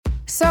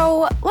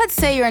So let's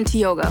say you're into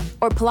yoga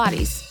or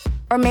Pilates,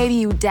 or maybe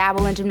you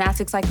dabble in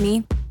gymnastics like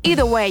me.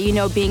 Either way, you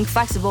know being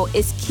flexible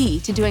is key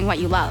to doing what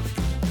you love.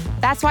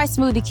 That's why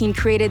Smoothie King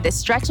created this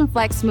Stretch and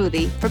Flex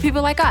smoothie for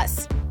people like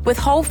us. With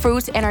whole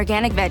fruits and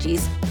organic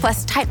veggies,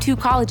 plus type 2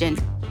 collagen.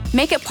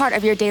 Make it part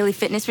of your daily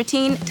fitness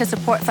routine to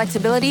support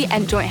flexibility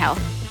and joint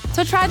health.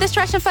 So try the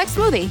Stretch and Flex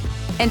smoothie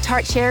in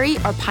tart cherry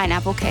or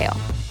pineapple kale.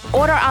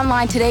 Order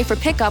online today for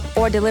pickup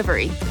or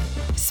delivery.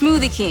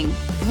 Smoothie King,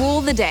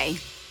 rule the day.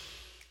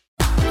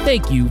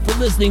 Thank you for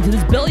listening to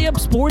this Belly Up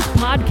Sports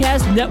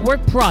Podcast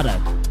Network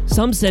product.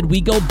 Some said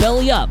we go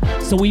belly up,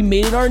 so we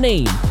made it our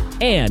name,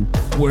 and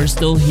we're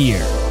still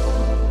here.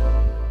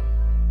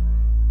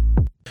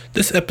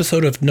 This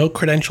episode of No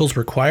Credentials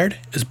Required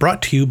is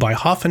brought to you by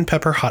Hoff &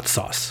 Pepper Hot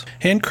Sauce.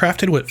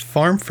 Handcrafted with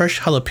farm-fresh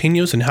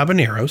jalapenos and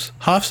habaneros,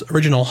 Hoff's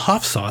original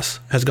Hoff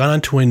sauce has gone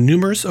on to win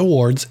numerous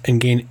awards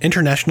and gain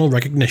international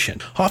recognition.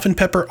 Hoff &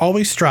 Pepper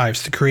always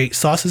strives to create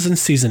sauces and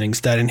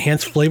seasonings that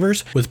enhance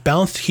flavors with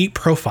balanced heat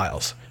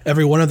profiles.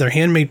 Every one of their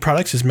handmade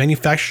products is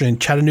manufactured in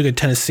Chattanooga,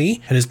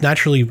 Tennessee, and is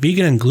naturally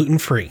vegan and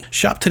gluten-free.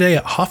 Shop today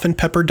at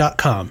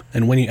hoffandpepper.com,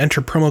 and when you enter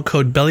promo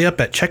code BELLYUP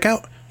at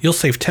checkout, you'll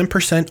save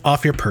 10%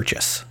 off your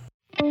purchase.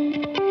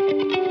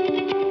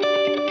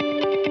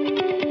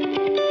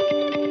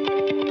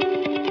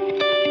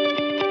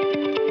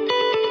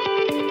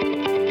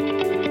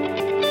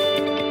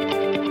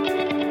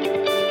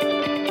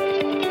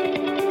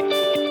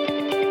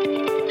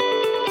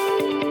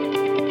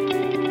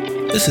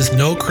 This is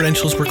No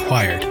Credentials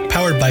Required,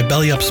 powered by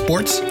Belly Up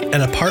Sports and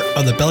a part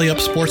of the Belly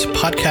Up Sports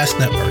Podcast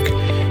Network.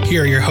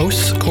 Here are your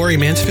hosts, Corey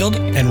Mansfield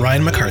and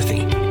Ryan McCarthy.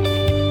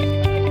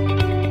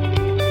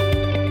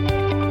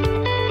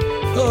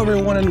 Hello,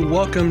 everyone, and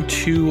welcome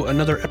to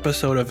another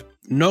episode of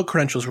No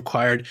Credentials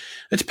Required.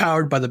 It's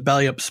powered by the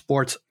Belly Up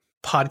Sports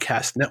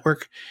Podcast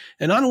Network.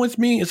 And on with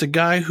me is a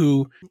guy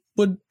who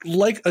would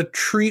like a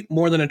treat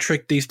more than a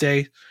trick these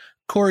days,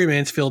 Corey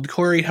Mansfield.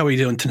 Corey, how are you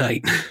doing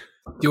tonight?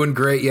 Doing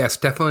great. Yes,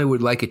 definitely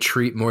would like a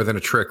treat more than a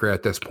trick right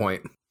at this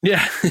point.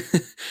 Yeah,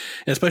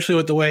 especially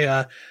with the way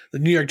the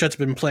New York Jets have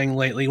been playing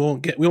lately.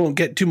 We won't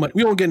get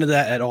into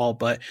that at all.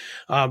 But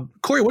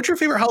Corey, what's your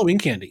favorite Halloween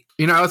candy?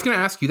 You know, I was going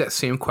to ask you that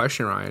same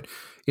question, Ryan.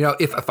 You know,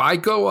 if I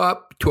go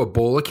up to a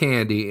bowl of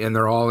candy and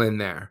they're all in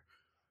there,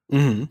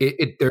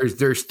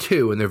 there's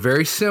two and they're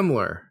very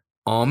similar: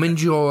 Almond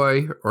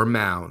Joy or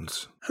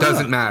Mounds.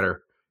 Doesn't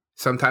matter.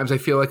 Sometimes I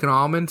feel like an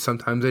almond,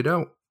 sometimes I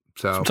don't.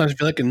 So sometimes you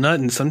feel like a nut,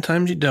 and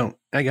sometimes you don't.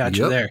 I got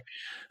you there.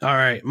 All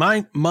right,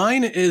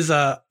 mine is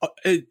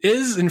it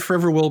is and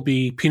forever will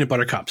be peanut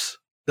butter cups.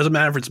 Doesn't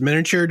matter if it's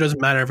miniature.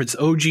 Doesn't matter if it's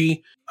OG.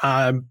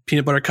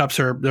 Peanut butter cups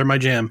they're my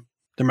jam.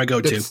 They're my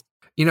go-to.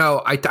 You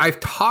know, I've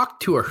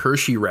talked to a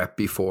Hershey rep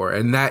before,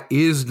 and that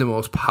is the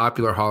most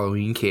popular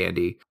Halloween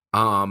candy.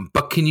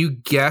 But can you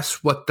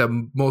guess what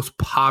the most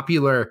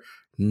popular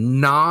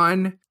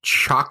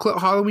non-chocolate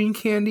Halloween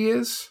candy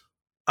is?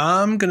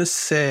 I'm gonna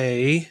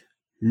say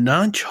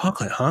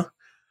non-chocolate, huh?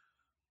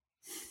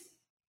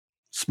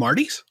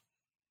 Smarties?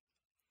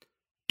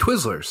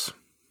 Twizzlers.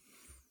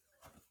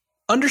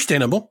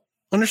 Understandable.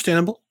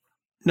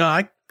 No,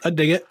 I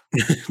dig it.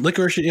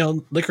 Licorice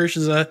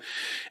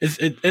is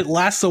it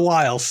lasts a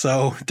while,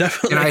 so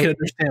definitely I can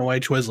understand why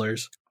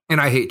Twizzlers. And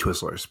I hate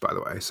Twizzlers, by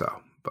the way. So,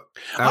 but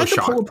I like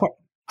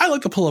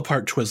to pull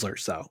apart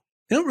Twizzlers, though.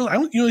 You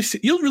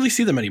don't really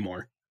see them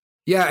anymore.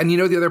 Yeah, and you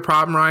know the other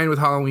problem, Ryan, with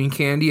Halloween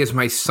candy is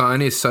my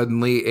son is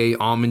suddenly a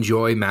Almond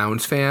Joy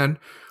Mounds fan.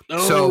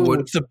 Oh, so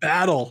it's a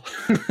battle.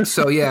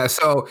 So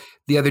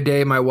the other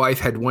day my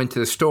wife went to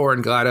the store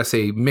and got us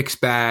a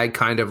mixed bag,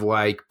 kind of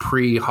like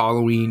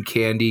pre-Halloween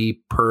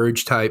candy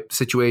purge type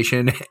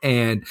situation.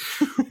 And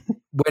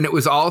when it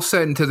was all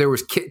said and done, there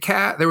was Kit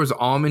Kat, there was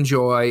Almond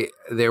Joy,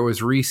 there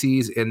was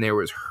Reese's, and there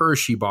was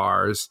Hershey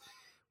bars.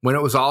 When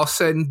it was all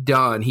said and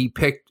done, he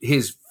picked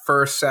his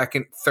first,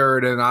 second,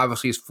 third, and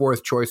obviously his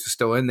fourth choice is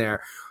still in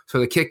there. So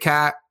the Kit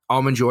Kat,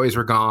 Almond Joys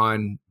were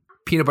gone,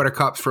 peanut butter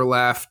cups were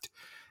left,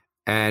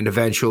 and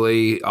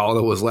eventually all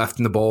that was left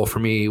in the bowl for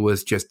me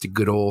was just a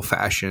good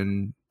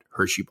old-fashioned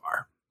Hershey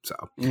bar. So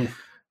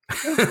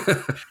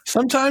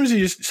sometimes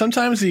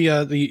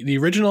the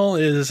original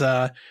is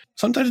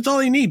sometimes it's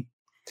all you need.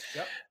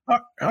 Yep.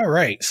 All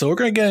right, so we're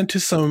going to get into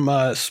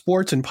some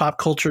sports and pop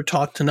culture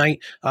talk tonight.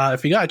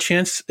 If you get a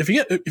chance,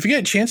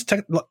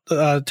 take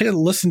a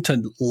listen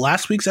to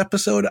last week's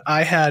episode.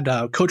 I had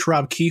Coach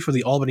Rob Keefe of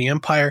the Albany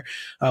Empire.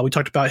 We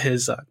talked about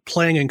his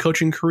playing and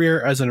coaching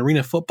career as an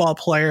arena football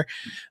player.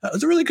 It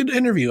was a really good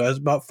interview. It was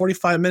about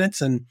 45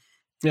 minutes, and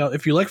you know,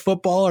 if you like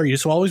football or you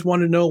just always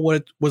wanted to know what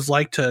it was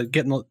like to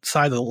get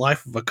inside the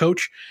life of a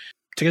coach,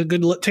 take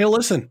a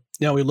listen.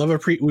 You know, we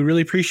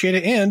really appreciate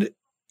it, and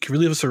if you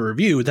leave us a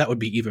review, that would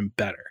be even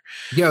better.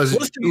 Yeah, I was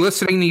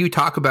listening to you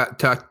talk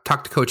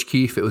to Coach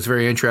Keefe. It was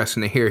very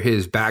interesting to hear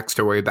his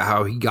backstory about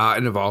how he got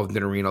involved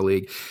in Arena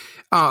League.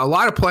 A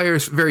lot of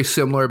players very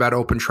similar about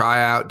open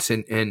tryouts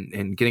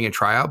and getting a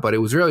tryout, but it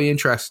was really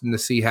interesting to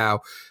see how,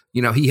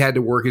 you know, he had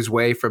to work his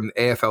way from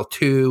AFL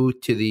 2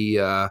 to the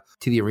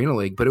Arena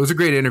League. But it was a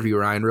great interview,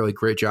 Ryan. Really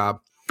great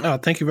job. Oh,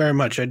 thank you very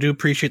much. I do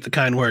appreciate the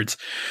kind words.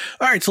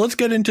 All right, so let's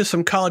get into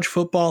some college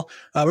football.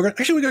 We're going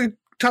to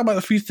talk about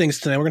a few things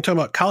tonight. We're going to talk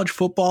about college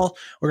football.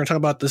 We're going to talk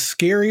about the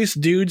scariest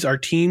dudes our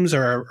teams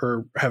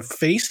are have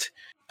faced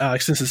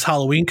since it's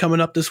Halloween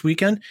coming up this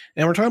weekend,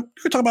 and we're going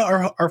to talk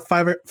about our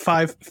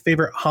five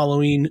favorite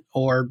Halloween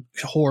or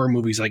horror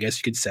movies, I guess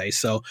you could say.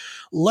 So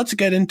let's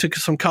get into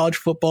some college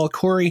football.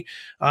 Corey,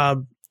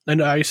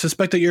 and I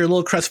suspect that you're a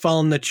little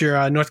crestfallen that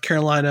your North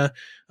Carolina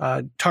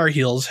Tar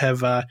Heels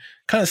have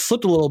kind of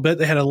slipped a little bit.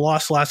 They had a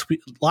loss last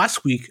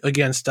week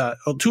against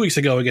 2 weeks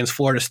ago against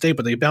Florida State,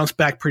 but they bounced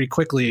back pretty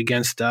quickly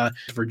against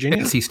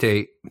Virginia. NC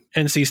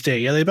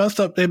State. Yeah,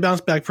 they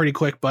bounced back pretty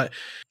quick. But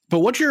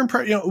what's your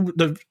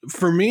impression?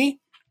 For me,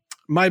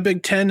 my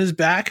Big Ten is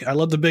back. I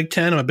love the Big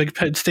Ten. I'm a big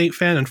Penn State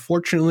fan.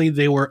 Unfortunately,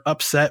 they were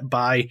upset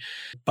by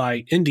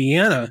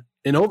Indiana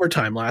in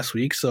overtime last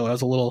week, so I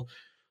was a little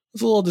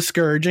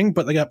discouraging.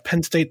 But they got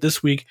Penn State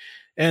this week.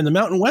 And the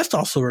Mountain West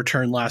also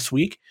returned last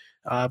week.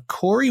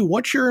 Corey,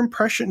 what's your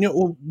impression?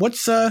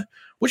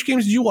 Which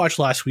games did you watch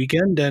last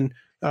weekend, and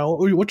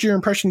what's your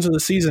impressions of the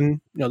season?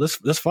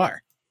 This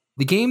far.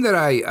 The game that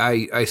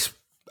I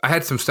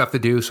had some stuff to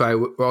do, so I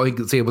only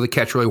was able to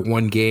catch really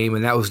one game,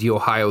 and that was the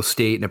Ohio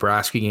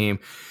State-Nebraska game.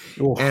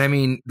 Oof. And I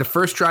mean, the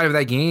first drive of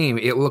that game,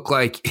 it looked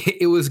like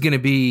it was going to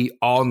be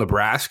all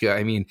Nebraska.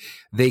 I mean,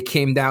 they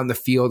came down the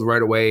field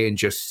right away and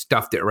just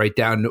stuffed it right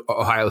down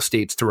Ohio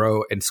State's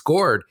throat and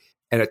scored.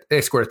 And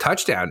they scored a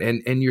touchdown.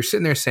 And you're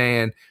sitting there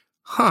saying,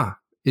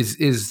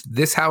 is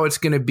this how it's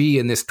going to be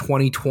in this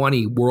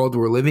 2020 world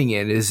we're living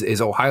in?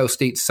 Is Ohio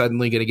State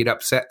suddenly going to get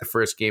upset the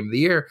first game of the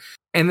year?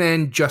 And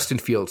then Justin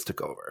Fields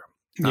took over.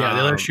 Yeah,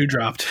 the other shoe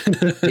dropped.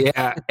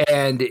 Yeah.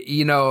 And,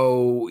 it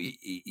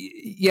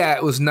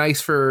was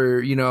nice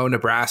for,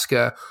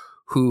 Nebraska,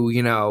 who,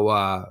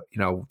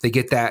 they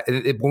get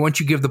that. Once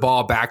you give the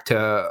ball back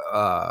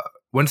to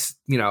once,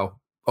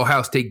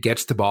 Ohio State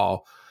gets the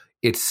ball,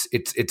 it's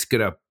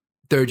going to,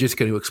 they're just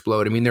going to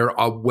explode. I mean, they're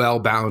a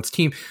well-balanced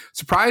team.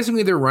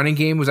 Surprisingly, their running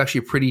game was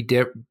actually pretty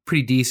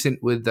decent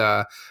with,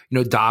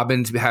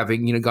 Dobbins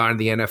having, gone to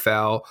the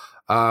NFL.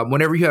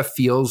 Whenever you have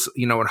Fields, a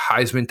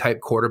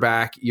Heisman-type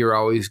quarterback, you're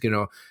always going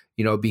to,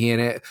 be in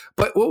it.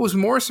 But what was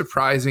more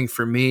surprising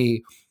for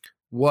me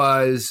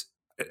was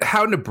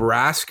how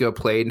Nebraska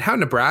played and how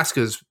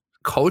Nebraska's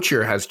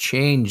culture has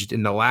changed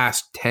in the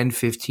last 10,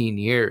 15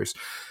 years.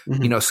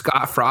 Mm-hmm.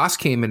 Scott Frost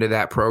came into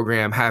that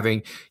program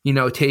having,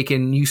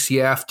 taken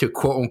UCF to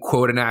quote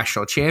unquote a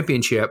national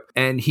championship.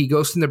 And he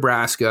goes to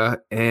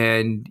Nebraska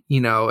and,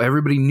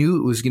 everybody knew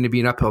it was going to be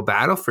an uphill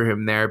battle for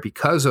him there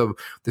because of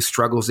the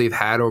struggles they've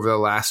had over the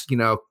last,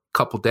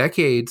 couple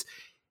decades.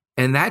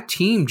 And that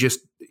team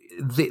just,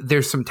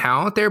 there's some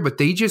talent there, but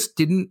they just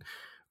didn't,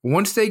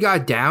 once they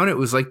got down, it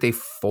was like they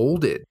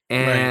folded.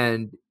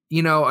 And, right.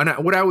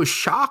 What I was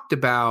shocked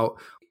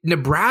about,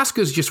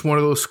 Nebraska is just one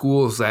of those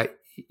schools that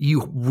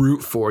you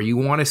root for. You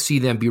want to see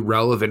them be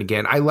relevant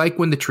again. I like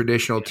when the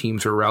traditional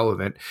teams are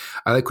relevant.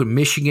 I like when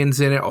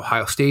Michigan's in it,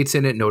 Ohio State's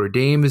in it, Notre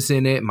Dame is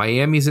in it,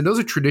 Miami's in it. Those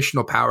are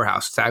traditional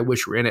powerhouses. I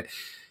wish were in it.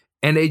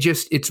 And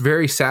it's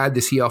very sad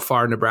to see how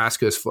far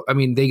Nebraska is. I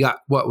mean, they got,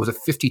 what was it,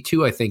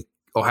 52, I think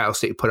Ohio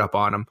State put up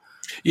on them.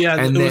 Yeah,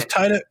 and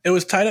it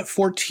was tied at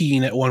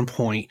 14 at one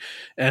point,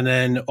 and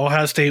then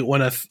Ohio State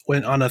went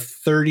on a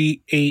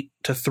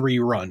 38-3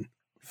 run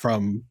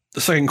from the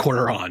second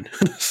quarter on.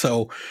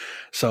 so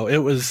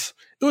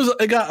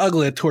it got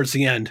ugly towards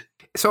the end.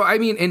 So I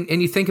mean,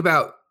 and you think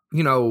about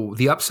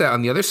the upset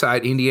on the other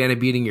side, Indiana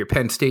beating your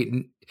Penn State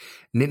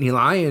Nittany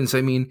Lions.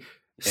 I mean,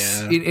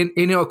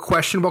 a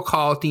questionable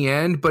call at the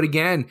end, but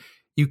again,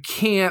 you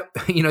can't,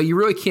 you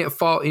really can't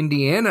fault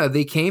Indiana.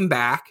 They came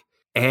back.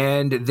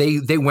 And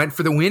they went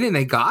for the win and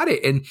they got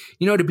it. And,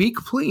 to be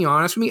completely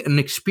honest with me, an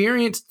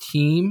experienced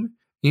team,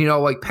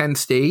 like Penn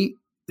State,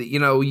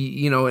 in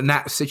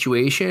that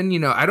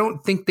situation, I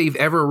don't think they've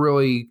ever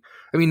really,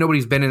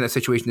 nobody's been in that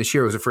situation this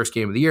year. It was the first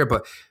game of the year,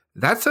 but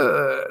that's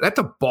a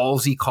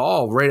ballsy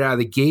call right out of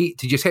the gate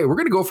to just, hey, we're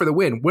going to go for the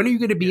win. When are you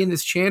going to be in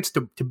this chance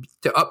to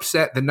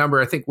upset the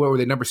number? I think, what were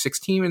they, number 6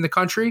 team in the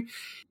country?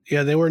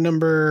 Yeah, they were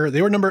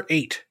number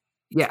 8.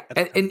 Yeah.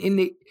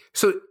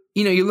 So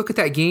you look at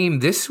that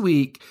game this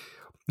week,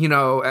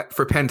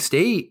 for Penn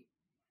State,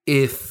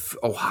 if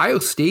Ohio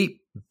State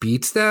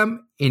beats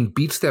them and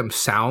beats them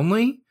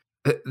soundly,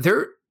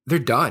 they're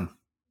done.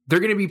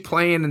 They're going to be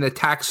playing in the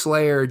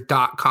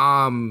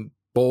taxslayer.com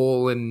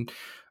bowl, and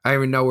I don't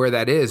even know where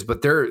that is,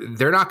 but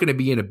they're not going to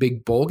be in a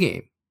big bowl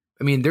game.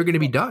 I mean, they're going to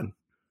be done.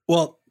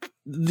 Well,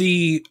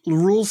 the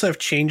rules have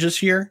changed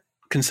this year.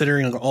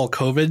 Considering all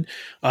COVID,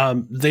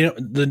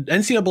 the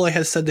NCAA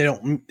has said they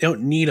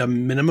don't need a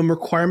minimum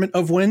requirement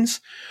of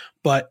wins,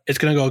 but it's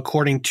going to go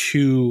according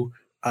to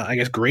I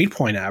guess grade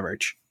point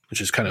average, which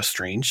is kind of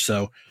strange.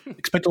 So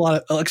expect a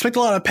lot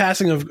of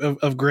passing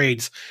of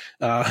grades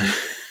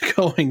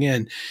going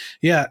in.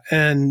 Yeah,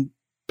 and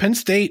Penn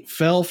State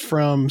fell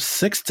from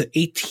 6th to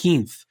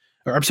 18th,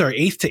 or I'm sorry,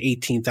 8th to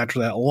 18th after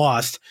that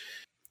loss.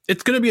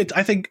 It's going to be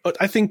I think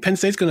Penn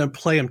State's going to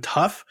play them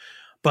tough,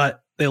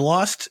 but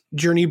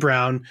Journey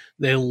Brown.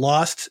 They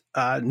lost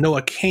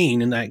Noah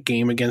Kane in that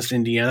game against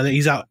Indiana.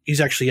 He's out.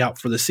 He's actually out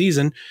for the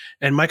season.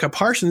 And Micah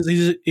Parsons,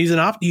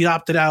 he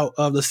opted out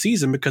of the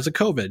season because of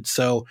COVID.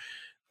 So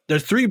their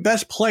three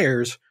best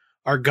players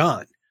are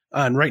gone.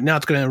 And right now,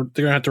 they're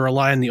gonna have to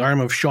rely on the arm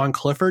of Sean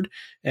Clifford,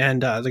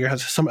 and they're gonna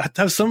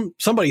have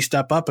somebody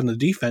step up in the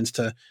defense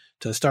to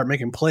start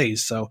making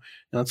plays. So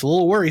it's a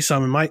little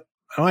worrisome on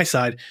my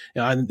side.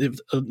 If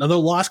another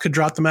loss could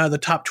drop them out of the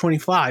top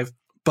 25.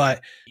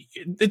 But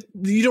with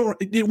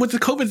the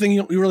COVID thing, you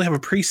don't really have a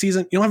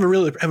preseason. You don't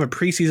really have a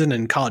preseason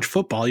in college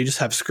football. You just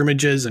have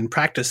scrimmages and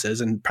practices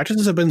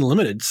have been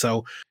limited.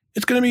 So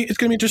it's gonna be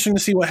interesting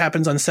to see what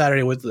happens on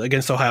Saturday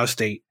against Ohio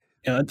State.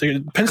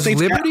 Penn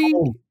State's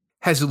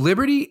Has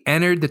Liberty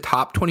entered the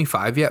top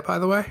 25 yet, by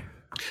the way?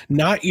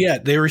 Not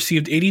yet. They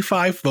received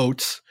 85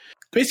 votes.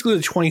 Basically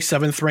the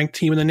 27th ranked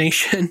team in the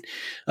nation,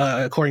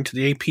 according to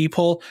the AP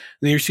poll.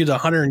 And they received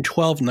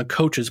 112 in the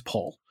coaches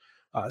poll.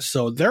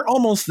 So they're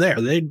almost there.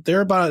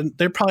 They're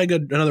probably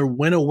another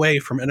win away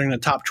from entering the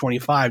top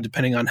 25,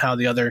 depending on how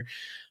the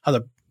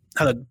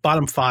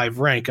bottom five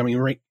rank. I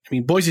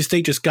mean, Boise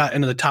State just got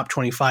into the top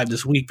 25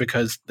 this week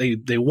because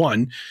they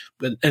won,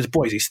 but it's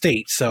Boise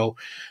State. So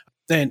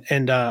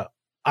and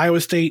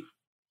Iowa State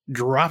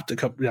dropped a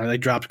couple. They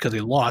dropped because they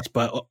lost,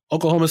 but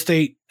Oklahoma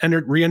State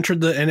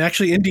re-entered and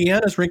actually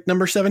Indiana's ranked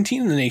number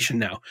 17 in the nation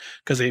now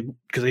because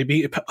they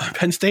beat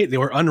Penn State. They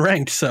were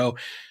unranked. So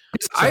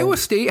does Iowa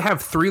State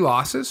have 3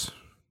 losses?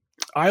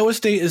 Iowa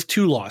State is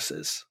 2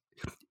 losses.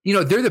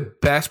 They're the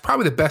best,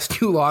 probably the best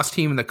 2-loss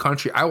team in the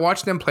country. I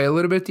watched them play a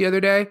little bit the other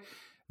day.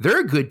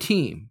 They're a good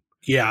team.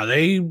 Yeah,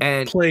 they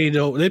played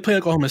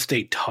Oklahoma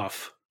State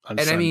tough on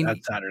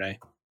Saturday.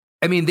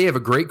 I mean, they have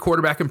a great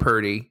quarterback in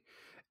Purdy.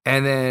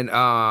 And then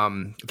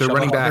their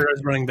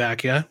running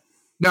back, yeah.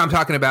 No, I'm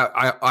talking about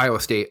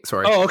Iowa State.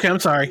 Sorry. Oh, okay. I'm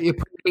sorry.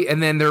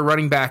 And then their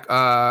running back,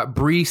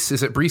 Brees.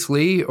 Is it Brees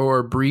Lee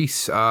or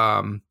Brees?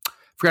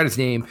 Forgot his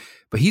name,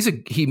 but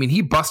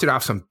he busted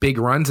off some big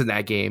runs in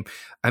that game.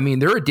 I mean,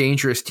 they're a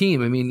dangerous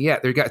team. I mean, yeah,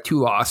 they got 2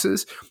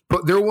 losses,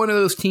 but they're one of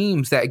those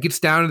teams that gets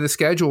down to the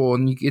schedule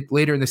and you get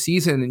later in the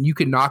season and you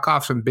can knock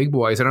off some big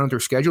boys. I don't know what their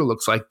schedule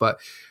looks like, but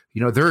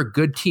they're a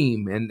good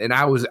team, and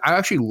I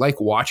actually like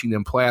watching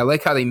them play. I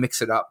like how they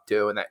mix it up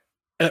too. And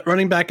that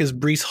running back is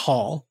Brees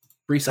Hall.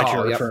 That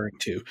you're referring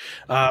to.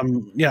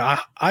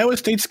 Iowa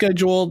State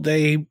schedule.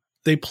 They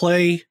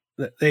play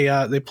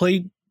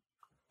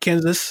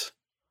Kansas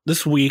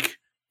this week.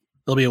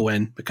 They'll be a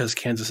win because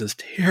Kansas is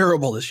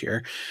terrible this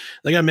year.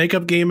 They got a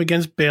makeup game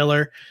against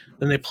Baylor.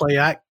 Then they play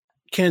at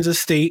Kansas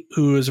State,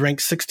 who is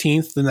ranked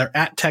 16th. Then they're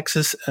at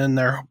Texas, and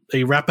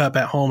they wrap up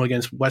at home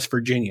against West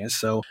Virginia.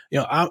 So,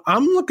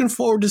 I'm looking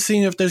forward to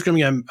seeing if there's going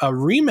to be a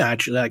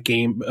rematch of that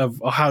game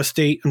of Ohio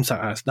State. I'm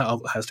sorry,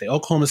 not Ohio State,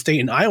 Oklahoma State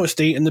and Iowa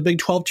State in the Big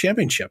 12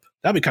 championship.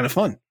 That'd be kind of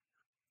fun.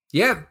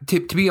 Yeah, to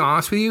be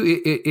honest with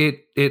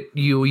you,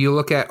 you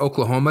look at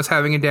Oklahoma's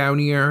having a down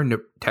year, and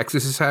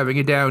Texas is having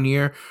a down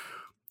year.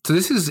 So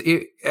this is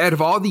out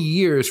of all the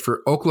years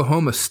for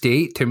Oklahoma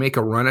State to make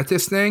a run at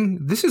this thing,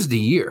 this is the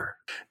year.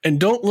 And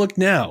don't look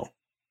now,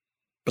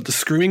 but the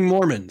Screaming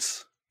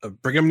Mormons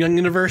of Brigham Young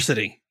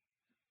University,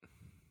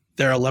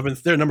 they're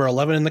number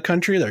 11 in the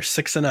country. They're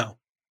 6-0.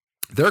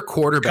 Their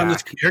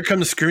quarterback. Here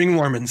come the Screaming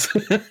Mormons.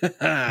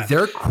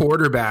 Their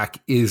quarterback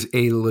is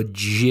a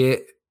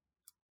legit.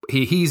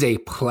 He's a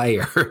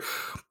player.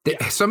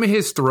 Some of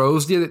his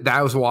throws that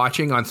I was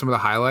watching on some of the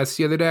highlights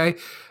the other day,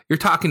 you're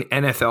talking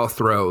NFL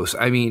throws.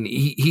 I mean,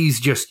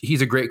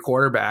 he's a great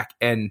quarterback.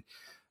 And,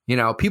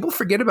 people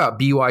forget about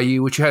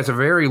BYU, which has a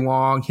very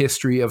long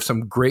history of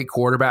some great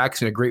quarterbacks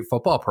and a great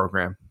football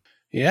program.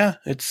 Yeah,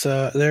 it's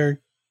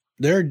they're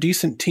a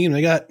decent team.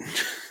 They got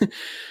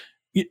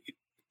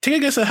take a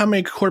guess at how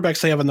many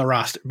quarterbacks they have on the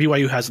roster.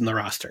 BYU has in the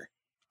roster.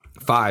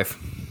 5.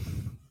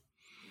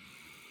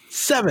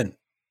 7.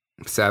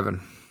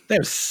 7. They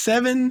have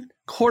 7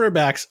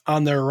 quarterbacks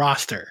on their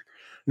roster.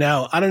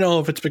 Now, I don't know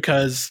if it's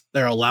because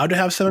they're allowed to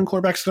have 7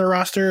 quarterbacks on their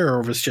roster,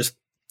 or if it's just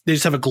they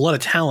just have a glut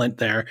of talent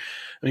there.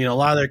 I mean, a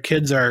lot of their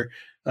kids are,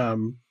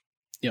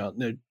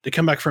 they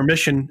come back from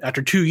mission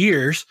after 2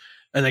 years,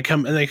 and they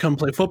come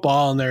play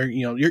football, and they're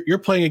you're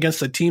playing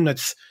against a team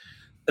that's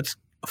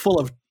full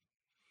of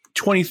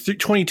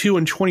 22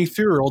 and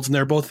 23-year-olds,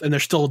 and they're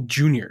still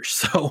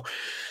juniors.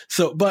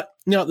 But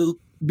the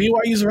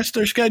BYU's rest of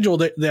their schedule,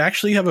 they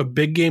actually have a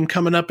big game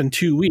coming up in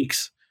 2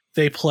 weeks.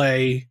 They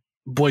play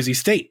Boise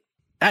State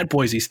at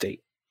Boise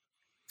State.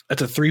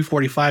 That's a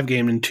 3:45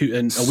 game in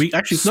a week.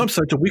 Actually, no,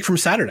 so it's a week from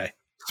Saturday.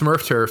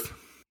 Smurf turf.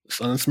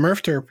 On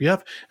Smurf turf,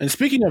 yep. And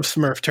speaking of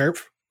Smurf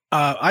turf,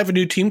 I have a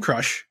new team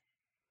crush.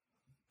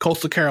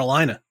 Coastal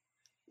Carolina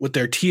with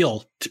their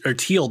tealed or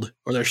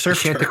their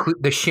surf turf.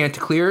 The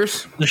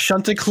Chanticleers. The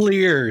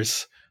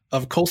Chanticleers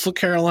of Coastal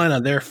Carolina.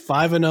 They're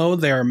 5-0.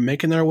 They're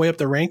making their way up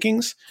the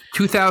rankings.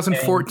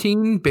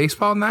 2014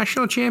 baseball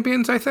national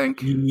champions, I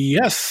think.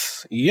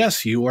 Yes,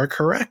 you are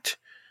correct.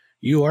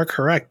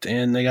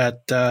 And they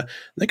got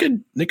they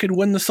could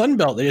win the Sun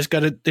Belt. They just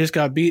got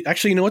to beat.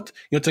 Actually, you know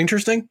what's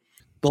interesting?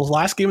 the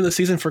last game of the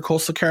season for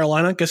Coastal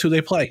Carolina, guess who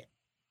they play?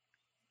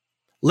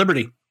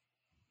 Liberty.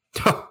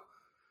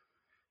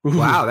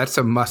 Wow, that's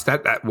a must.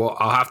 Well,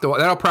 I'll have to.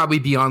 That'll probably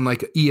be on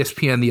like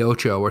ESPN the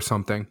Ocho or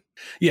something.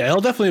 Yeah,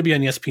 it'll definitely be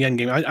an ESPN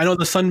game. I know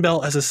the Sun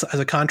Belt has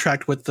a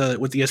contract with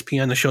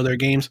ESPN to show their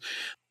games,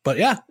 but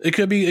yeah, it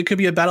could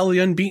be a battle of the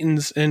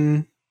unbeatens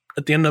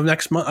at the end of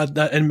next month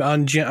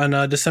on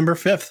December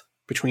 5th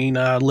between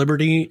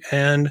Liberty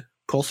and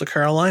Coastal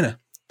Carolina.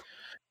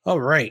 All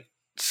right,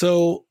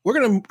 so we're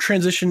going to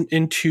transition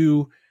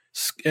into,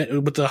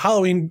 with the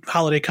Halloween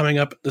holiday coming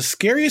up, the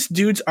scariest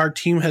dudes our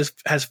team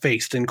has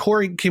faced. And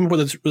Corey came up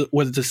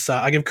with this.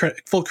 I give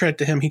full credit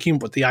to him. He came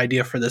up with the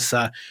idea for this.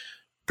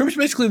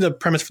 Basically, the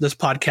premise for this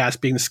podcast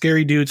being the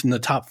scary dudes in the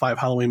top 5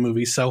 Halloween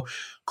movies. So,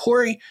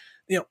 Corey,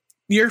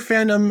 your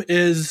fandom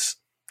is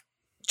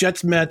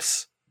Jets,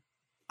 Mets,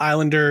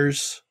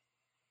 Islanders,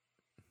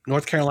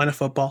 North Carolina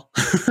football.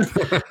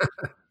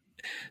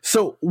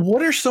 So, who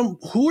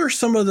are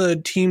some of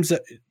the teams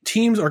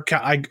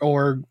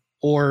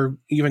or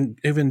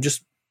even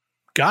just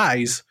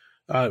guys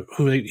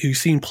who you've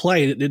seen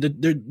play?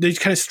 They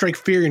kind of strike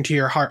fear into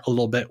your heart a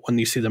little bit when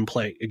you see them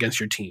play against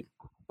your team.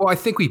 Well, I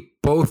think we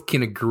both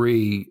can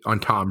agree on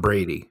Tom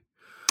Brady.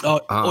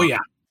 Oh yeah.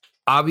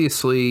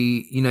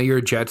 Obviously, you're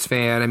a Jets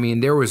fan. I mean,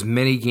 there was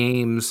many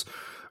games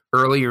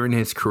earlier in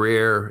his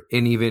career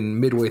and even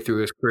midway through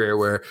his career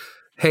where,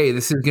 hey,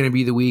 this is going to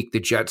be the week the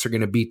Jets are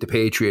going to beat the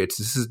Patriots.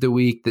 This is the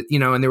week that,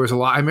 and there was a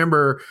lot. I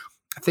remember,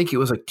 I think it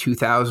was like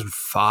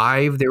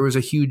 2005. There was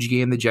a huge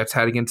game the Jets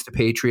had against the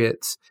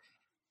Patriots.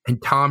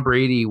 And Tom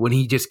Brady, when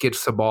he just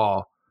gets the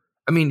ball,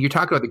 I mean, you're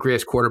talking about the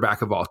greatest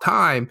quarterback of all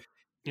time.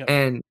 Yep.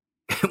 And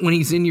when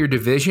he's in your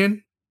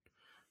division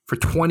for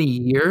 20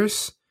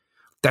 years,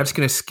 that's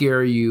going to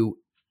scare you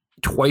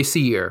twice a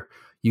year.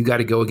 You got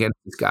to go against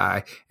this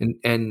guy.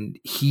 And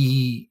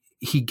he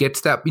gets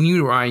that. And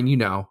you,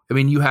 Ryan, I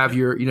mean, you have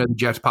your, the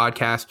Jets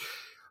podcast.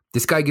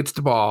 This guy gets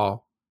the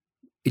ball.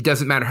 It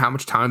doesn't matter how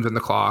much time's on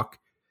the clock.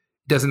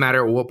 It doesn't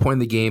matter at what point in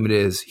the game it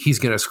is. He's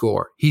going to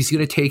score. He's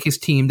going to take his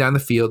team down the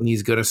field and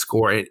he's going to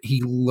score. And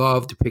he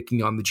loved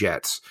picking on the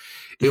Jets.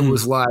 It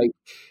was like,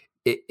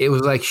 it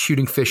was like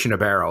shooting fish in a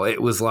barrel.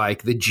 It was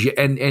like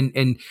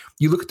and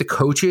you look at the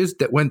coaches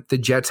that the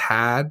Jets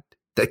had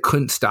that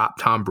couldn't stop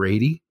Tom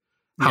Brady.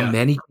 How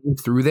many came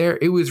through there?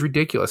 It was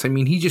ridiculous. I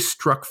mean, he just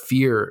struck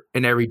fear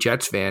in every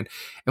Jets fan,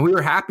 and we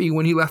were happy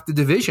when he left the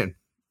division.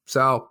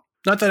 So,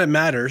 not that it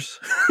matters.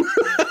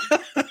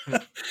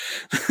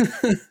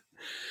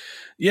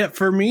 Yeah,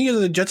 for me as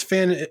a Jets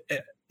fan,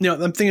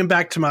 I'm thinking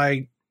back to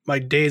my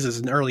days as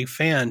an early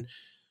fan.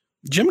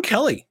 Jim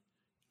Kelly.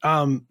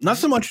 Not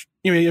so much.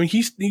 When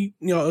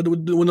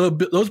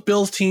those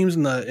Bills teams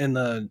in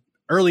the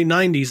early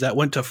 '90s that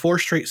went to 4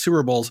 straight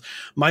Super Bowls.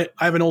 I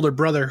have an older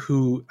brother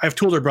I have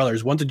 2 older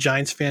brothers. One's a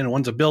Giants fan and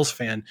one's a Bills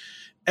fan.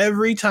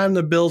 Every time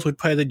the Bills would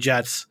play the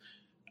Jets,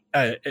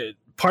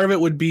 part of it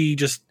would be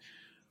just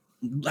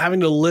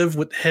having to live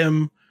with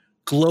him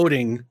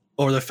gloating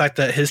over the fact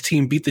that his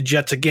team beat the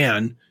Jets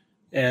again,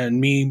 and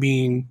me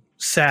being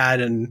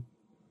sad and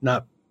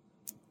not,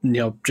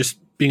 just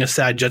being a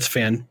sad Jets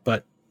fan,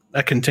 but.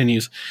 That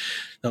continues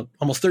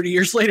almost 30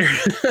 years later.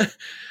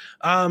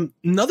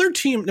 Another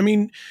team, I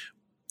mean,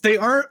 they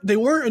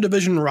weren't a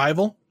division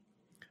rival,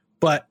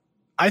 but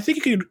I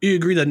think you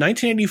agree that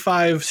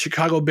 1985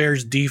 Chicago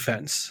Bears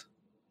defense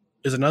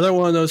is another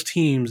one of those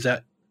teams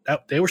that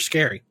they were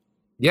scary.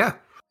 Yeah.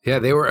 Yeah,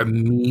 they were a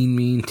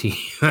mean team.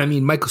 I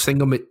mean, Michael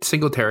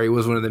Singletary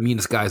was one of the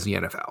meanest guys in the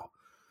NFL.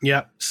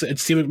 Yeah,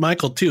 it's Steve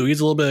McMichael too. He was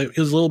a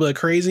little bit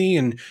crazy,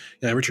 and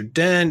Richard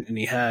Dent, and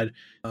he had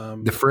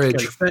the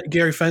Fridge,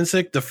 Gary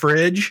Fensick, the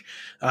Fridge,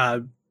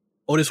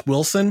 Otis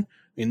Wilson. I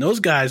mean,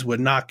 those guys would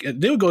knock.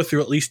 They would go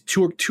through at least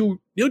two.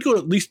 They would go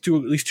at least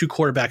 2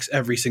 quarterbacks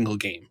every single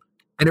game.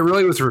 And it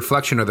really was a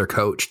reflection of their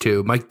coach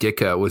too. Mike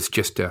Ditka was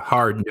just a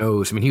hard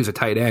nose. I mean, he was a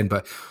tight end,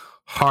 but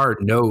hard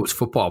nosed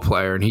football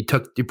player, and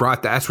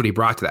that's what he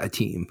brought to that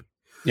team.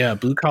 Yeah,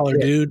 blue collar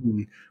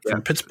dude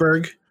from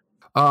Pittsburgh.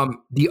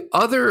 The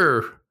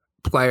other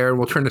player, and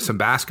we'll turn to some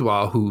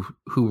basketball, who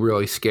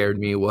really scared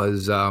me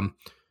was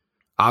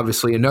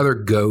obviously another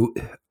GOAT,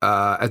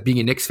 as being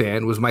a Knicks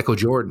fan, was Michael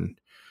Jordan.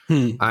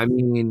 I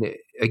mean,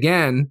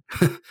 again,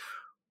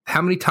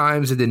 how many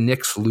times did the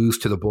Knicks lose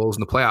to the Bulls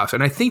in the playoffs?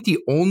 And I think the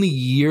only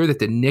year that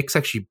the Knicks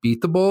actually beat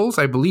the Bulls,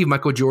 I believe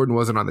Michael Jordan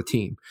wasn't on the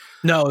team.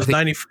 No, it was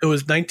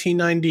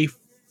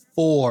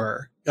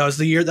 1994. That was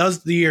the year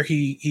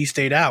he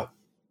stayed out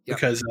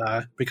because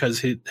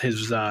he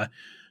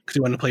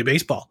wanted to play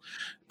baseball.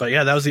 But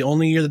yeah, that was the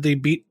only year that they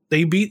beat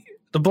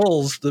the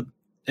Bulls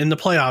in the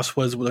playoffs,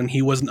 was when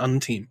he wasn't on the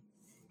team.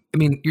 I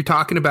mean, you're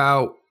talking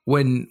about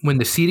when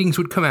the seedings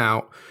would come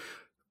out,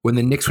 when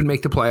the Knicks would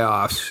make the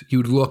playoffs,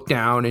 you'd look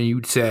down and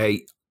you'd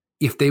say,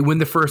 if they win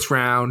the first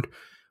round,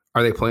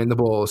 are they playing the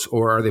Bulls,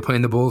 or are they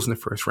playing the Bulls in the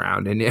first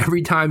round? And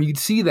every time you'd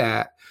see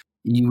that,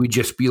 you would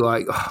just be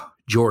like, oh,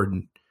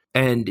 Jordan.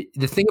 And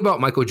the thing about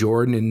Michael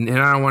Jordan, and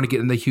I don't want to get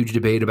in the huge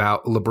debate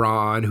about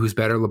LeBron, who's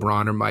better,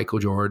 LeBron or Michael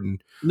Jordan.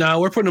 No,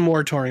 we're putting a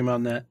moratorium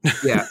on that.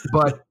 Yeah,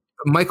 but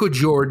Michael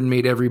Jordan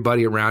made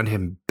everybody around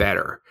him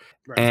better.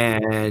 Right.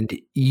 And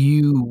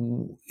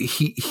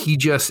he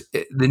just,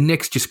 the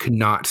Knicks just could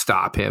not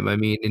stop him. I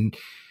mean, and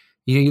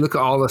you look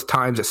at all those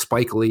times that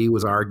Spike Lee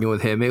was arguing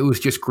with him. It was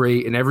just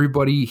great. And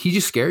everybody, he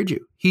just scared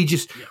you. He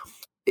just,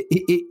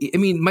 I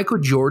mean, Michael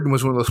Jordan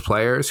was one of those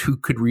players who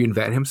could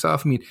reinvent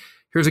himself. I mean,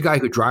 here's a guy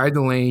who could drive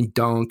the lane,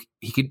 dunk.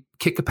 He could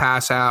kick a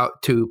pass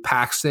out to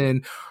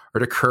Paxson or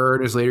to Kerr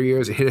in his later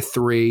years and hit a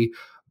three.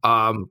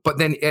 But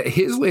then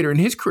later in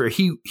his career,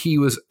 he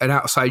was an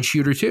outside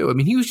shooter too. I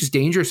mean, he was just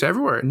dangerous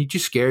everywhere, and he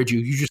just scared you.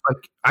 You just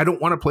like, I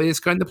don't want to play this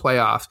guy in the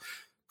playoffs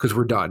because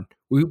we're done.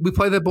 We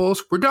play the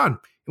Bulls, we're done,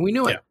 and we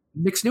knew it.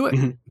 Knicks knew it.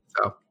 Mm-hmm.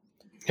 So,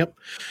 yep.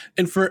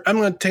 And I'm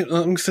going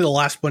to say the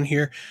last one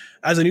here.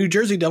 As a New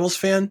Jersey Devils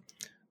fan,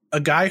 a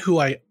guy who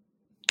I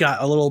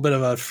got a little bit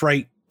of a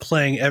fright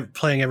playing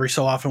every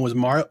so often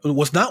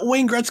was not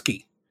Wayne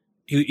Gretzky.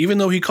 Even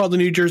though he called the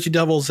New Jersey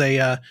Devils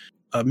a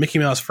Mickey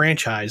Mouse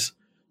franchise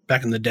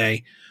back in the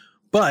day,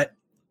 but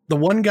the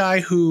one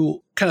guy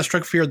who kind of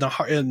struck fear in the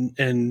heart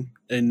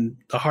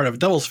of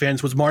Devils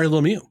fans was Mario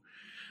Lemieux.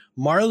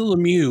 Mario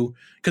Lemieux,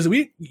 because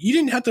you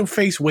didn't have to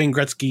face Wayne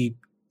Gretzky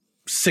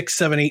 6,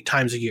 7, 8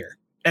 times a year,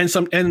 and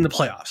in the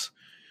playoffs.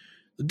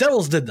 The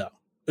Devils did though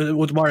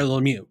with Mario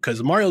Lemieux,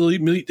 because Mario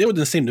Lemieux, they were in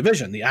the same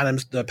division,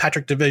 the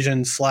Patrick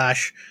division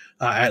 /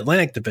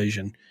 Atlantic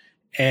division,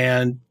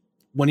 and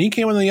when he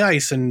came on the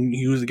ice and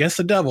he was against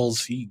the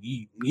Devils,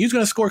 he was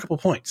going to score a couple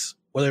points,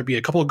 whether it be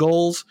a couple of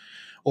goals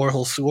or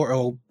he'll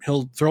throw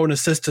an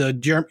assist to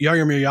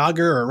Jaromir Jagr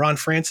or Ron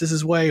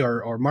Francis's way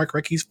or Mark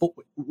Recchi's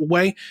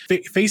way.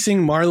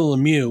 Facing Mario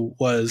Lemieux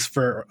was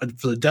for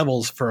the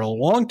Devils for a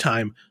long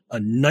time a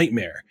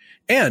nightmare,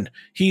 and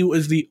I think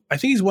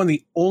he's one of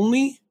the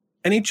only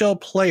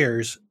NHL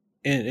players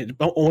and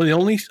one of the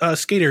only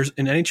skaters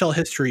in NHL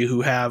history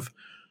who have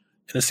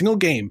in a single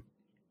game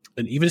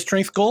an even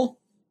strength goal,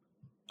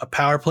 a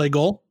power play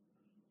goal,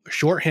 a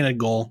shorthanded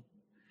goal,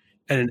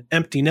 and an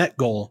empty net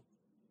goal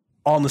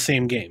all in the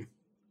same game.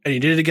 And he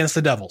did it against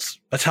the Devils.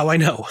 That's how I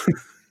know.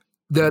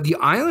 The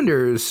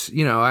Islanders,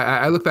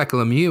 I look back at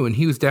Lemieux, and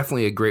he was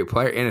definitely a great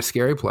player and a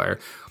scary player.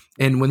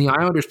 And when the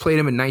Islanders played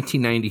him in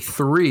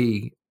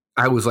 1993,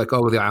 I was like,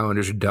 oh, the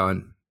Islanders are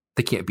done.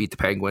 They can't beat the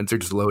Penguins. They're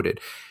just loaded.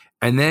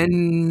 And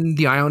then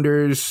the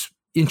Islanders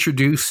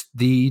introduced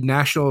Darius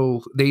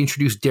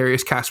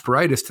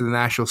Kasparaitis to the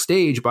national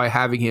stage by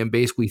having him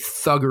basically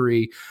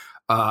thuggery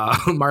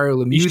Mario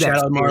Lemieux.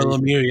 Shout out Mario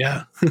Lemieux,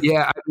 yeah.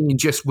 Yeah, I mean,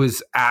 just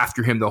was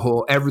after him the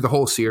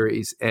whole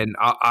series. And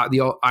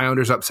the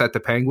Islanders upset the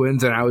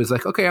Penguins, and I was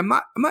like, okay, I'm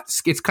not.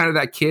 It's kind of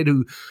that kid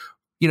who,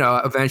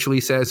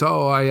 eventually says,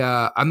 oh,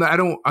 I'm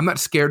not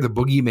scared of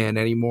the boogeyman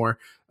anymore.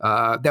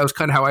 That was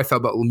kind of how I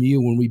felt about Lemieux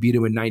when we beat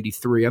him in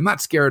 '93. I'm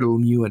not scared of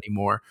Lemieux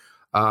anymore.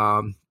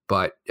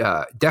 But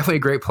definitely a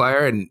great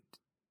player, and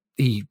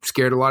he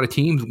scared a lot of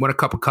teams, won a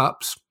couple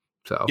cups.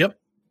 So yep.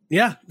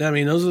 Yeah, I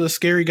mean, those are the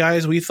scary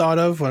guys we thought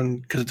of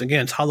because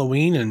again, it's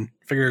Halloween and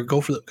figure go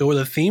with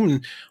a theme.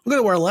 And we'll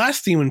go to our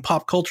last theme in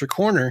Pop Culture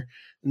Corner,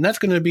 and that's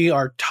going to be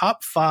our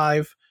top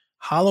 5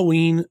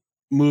 Halloween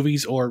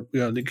movies, or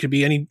it could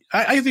be any.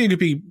 I think it could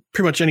be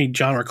pretty much any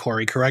genre,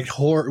 Corey. Correct?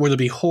 Horror, whether it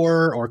be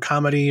horror or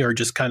comedy or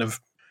just kind of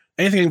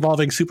anything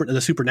involving the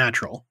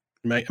supernatural.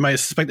 Am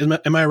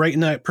I right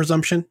in that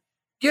presumption?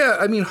 Yeah,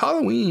 I mean,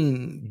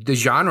 Halloween, the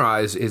genre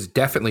is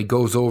definitely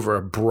goes over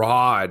a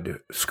broad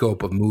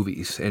scope of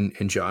movies and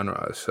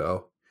genres.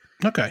 So,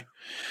 okay,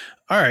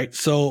 all right.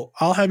 So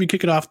I'll have you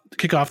kick off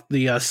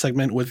the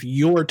segment with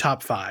your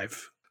top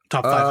five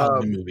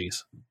Halloween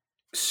movies.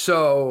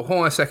 So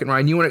hold on a second,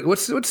 Ryan. You want to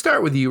let's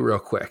start with you real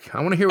quick.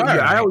 I want to hear what you.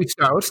 Right. I always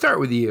start. Let's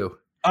start with you.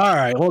 All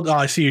right. Well,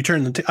 I see you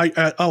turn the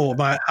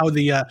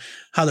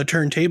how the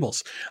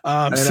turntables.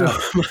 So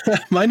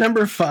my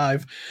number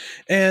 5,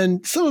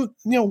 and so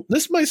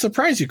this might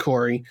surprise you,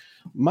 Corey.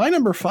 My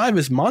number 5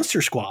 is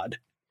Monster Squad.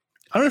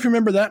 I don't know if you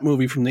remember that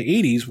movie from the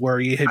 80s where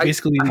you had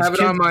basically I have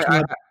it on my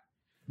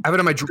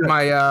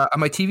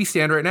TV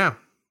stand right now.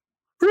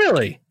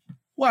 Really?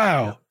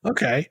 Wow.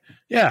 Okay.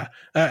 Yeah.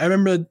 I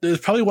remember it was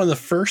probably one of the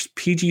first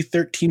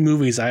PG-13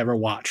 movies I ever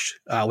watched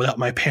without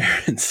my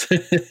parents.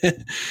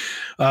 And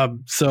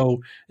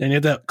you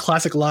had that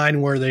classic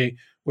line where they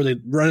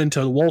run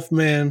into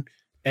Wolfman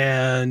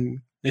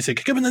and they say,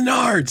 kick him in the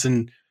nards.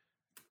 And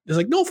it's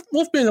like, no,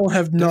 Wolfman don't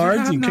have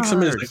nards. And he kicks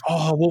him in. It's like,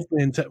 oh,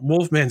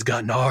 Wolfman's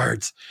got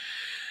nards.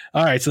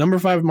 All right. So number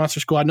 5, Monster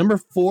Squad. Number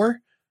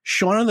 4,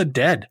 Shaun of the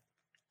Dead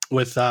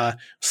with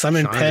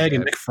Simon Pegg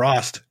and Nick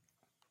Frost.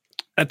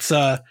 That's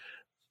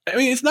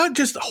it's not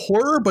just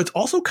horror, but it's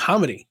also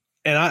comedy.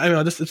 And I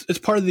know it's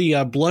part of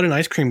the Blood and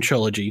Ice Cream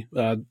trilogy.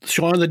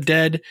 Shaun of the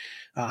Dead,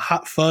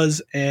 Hot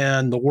Fuzz,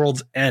 and The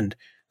World's End,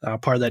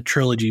 part of that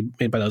trilogy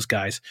made by those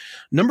guys.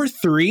 Number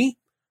 3,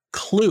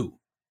 Clue.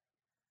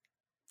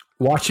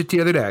 Watched it the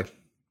other day.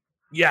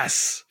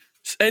 Yes,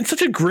 and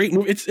such a great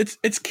movie.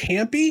 It's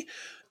campy.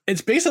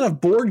 It's based on a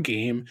board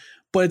game,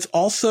 but it's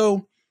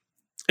also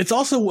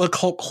a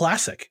cult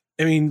classic.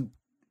 I mean,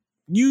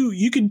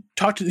 you could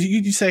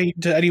say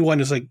to anyone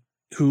who's like,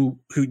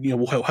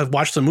 have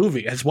watched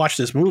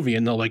this movie,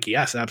 and they're like,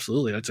 yes,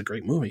 absolutely, that's a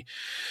great movie.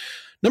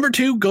 Number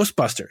 2,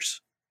 Ghostbusters.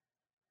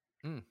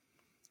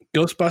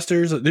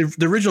 Ghostbusters,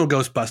 the original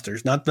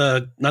Ghostbusters, not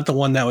the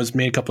one that was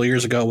made a couple of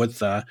years ago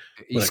with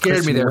you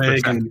scared me there for a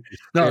second.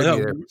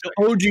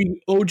 OG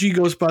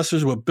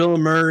Ghostbusters with Bill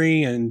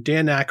Murray and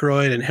Dan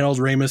Aykroyd and Harold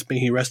Ramis, may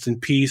he rest in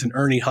peace, and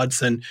Ernie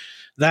Hudson.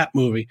 That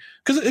movie,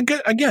 because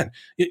again,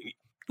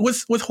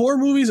 with horror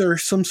movies or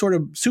some sort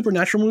of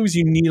supernatural movies,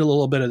 you need a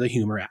little bit of the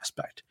humor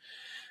aspect.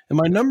 And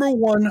my number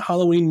 1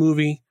 Halloween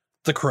movie,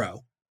 The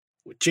Crow,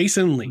 with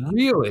Jason Lee.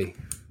 Really?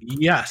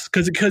 Yes,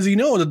 because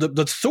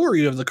the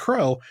story of The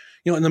Crow,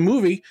 in the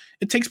movie,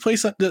 it takes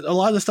place. A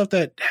lot of the stuff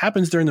that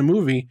happens during the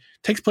movie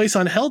takes place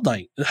on Hell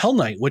Night,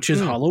 which is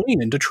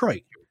Halloween in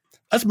Detroit.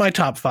 That's my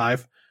top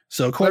 5.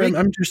 So, Corey, I'm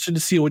interested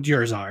to see what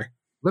yours are.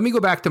 Let me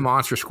go back to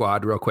Monster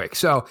Squad real quick.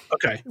 So,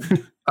 okay,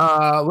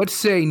 let's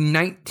say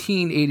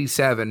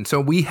 1987. So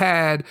we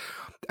had,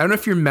 I don't know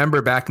if you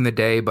remember back in the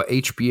day, but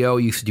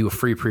HBO used to do a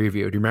free preview. Do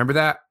you remember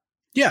that?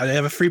 Yeah, they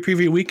have a free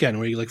preview weekend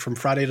where you like from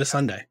Friday to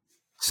Sunday.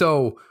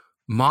 So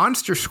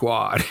Monster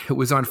Squad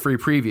was on free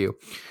preview.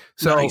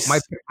 So nice.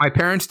 my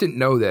parents didn't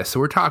know this.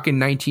 So we're talking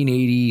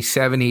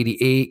 1987,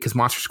 88, because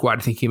Monster Squad,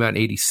 I think, came out in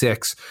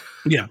 86.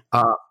 Yeah.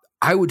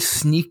 I would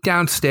sneak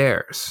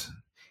downstairs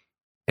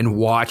and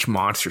watch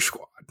Monster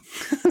Squad.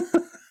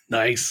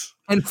 Nice.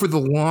 And for the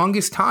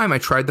longest time, I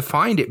tried to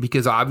find it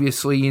because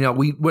obviously,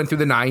 we went through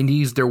the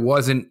 90s. There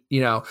wasn't,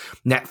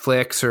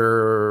 Netflix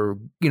or,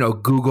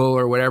 Google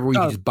or whatever. We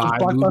could just buy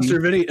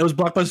Blockbuster Video. It was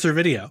Blockbuster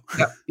Video.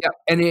 Yeah.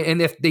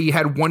 And if they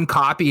had one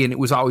copy and it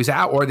was always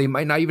out, or they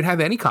might not even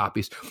have any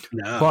copies.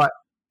 No.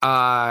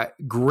 But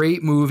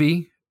great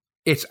movie.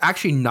 It's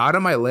actually not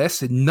on my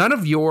list. None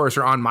of yours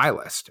are on my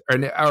list, or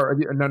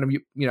none of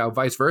you,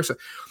 vice versa.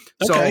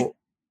 Okay. So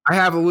I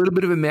have a little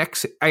bit of a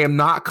mix. I am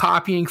not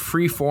copying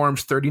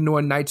Freeform's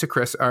 31 Nights of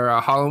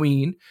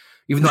Halloween,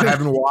 even though I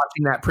haven't been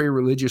watching that pretty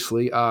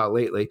religiously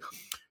lately.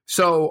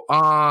 So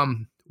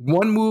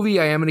one movie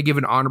I am going to give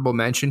an honorable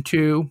mention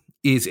to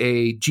is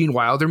a Gene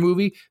Wilder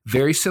movie,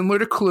 very similar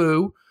to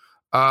Clue,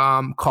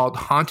 called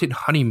Haunted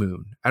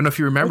Honeymoon. I don't know if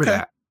you remember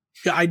that.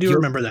 Yeah, I do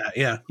remember that.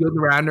 Yeah. Gilda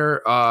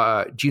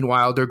Radner, Gene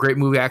Wilder, great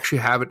movie. I actually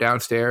have it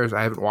downstairs.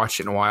 I haven't watched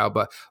it in a while,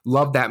 but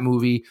love that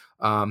movie.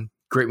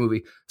 Great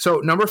movie. So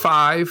number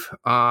 5,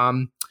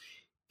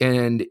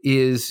 and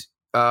is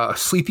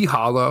Sleepy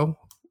Hollow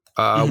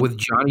with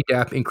Johnny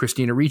Depp and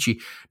Christina Ricci.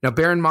 Now,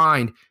 bear in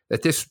mind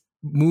that this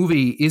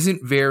movie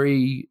isn't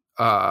very.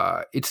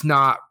 It's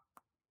not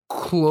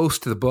close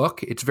to the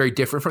book. It's very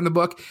different from the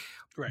book.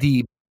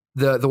 Right.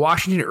 The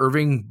Washington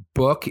Irving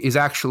book is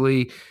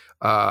actually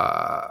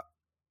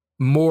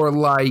more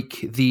like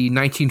the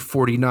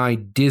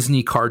 1949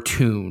 Disney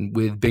cartoon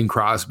with Bing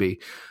Crosby,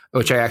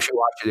 which I actually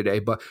watched today.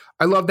 But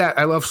I love that.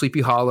 I love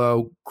Sleepy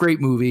Hollow. Great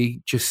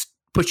movie. Just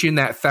puts you in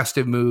that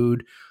festive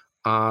mood.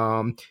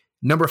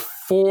 Number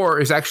 4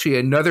 is actually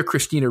another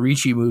Christina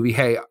Ricci movie.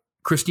 Hey,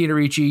 Christina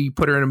Ricci,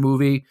 put her in a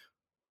movie.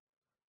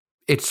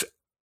 It's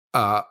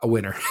a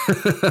winner.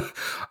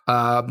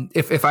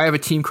 If I have a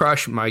team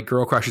crush, my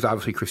girl crush is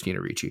obviously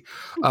Christina Ricci.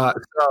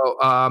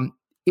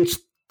 It's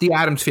the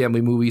Addams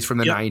Family movies from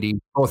the 90s.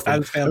 Both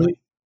Addams Family.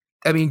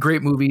 I mean,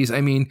 great movies.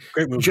 Great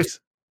movies. Just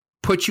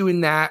put you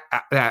in that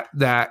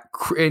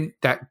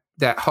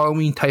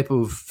Halloween type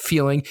of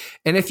feeling.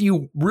 And if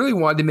you really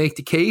wanted to make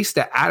the case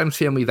that Addams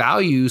Family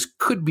Values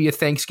could be a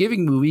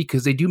Thanksgiving movie,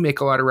 because they do make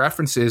a lot of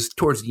references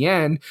towards the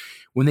end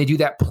when they do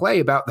that play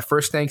about the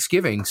first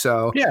Thanksgiving.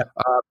 So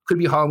could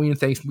be a Halloween and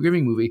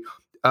Thanksgiving movie.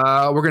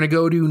 We're going to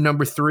go to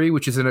number 3,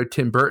 which is a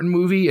Tim Burton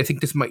movie. I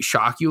think this might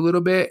shock you a little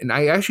bit. And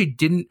I actually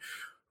didn't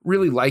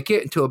really like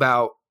it until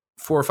about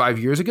 4 or 5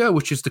 years ago,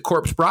 which is The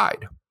Corpse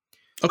Bride.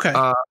 Okay.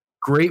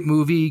 Great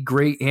movie,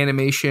 great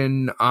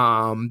animation.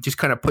 Just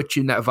kind of put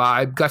you in that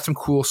vibe. Got some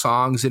cool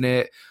songs in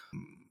it.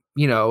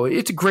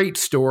 It's a great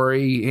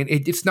story, and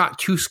it's not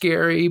too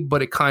scary,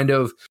 but it kind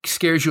of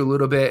scares you a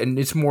little bit, and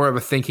it's more of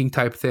a thinking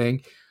type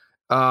thing.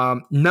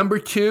 Number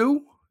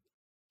 2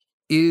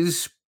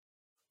 is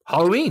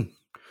Halloween,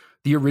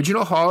 the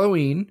original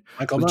Halloween.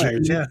 Michael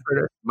Myers, yeah.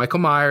 Michael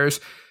Myers.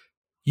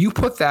 You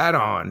put that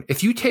on.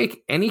 If you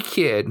take any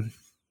kid,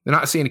 they're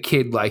not saying a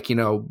kid like,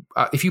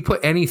 if you put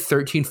any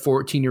 13,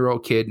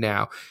 14-year-old kid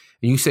now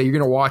and you say you're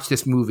going to watch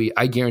this movie,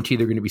 I guarantee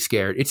they're going to be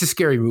scared. It's a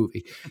scary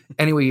movie.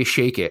 Anyway, you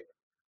shake it.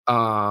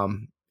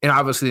 And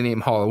obviously the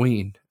name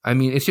Halloween.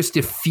 It's just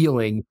a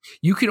feeling.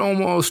 You can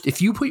almost,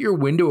 if you put your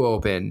window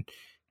open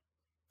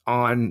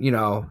on,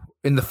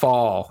 in the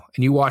fall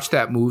and you watch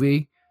that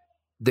movie,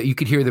 that you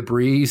could hear the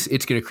breeze,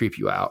 it's going to creep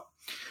you out.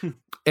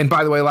 And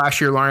by the way,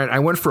 last year, Lauren, I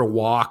went for a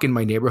walk in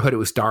my neighborhood. It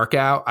was dark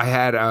out. I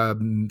had a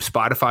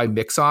Spotify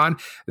mix on.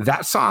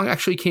 That song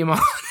actually came on,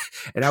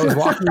 and I was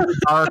walking in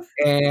the dark,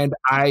 and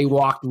I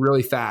walked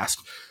really fast.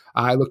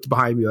 I looked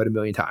behind me about 1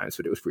 million times,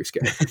 but it was pretty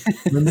scary.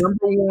 The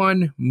number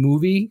 1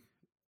 movie,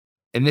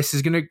 and this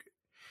is going to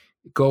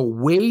go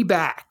way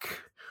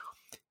back,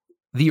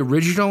 the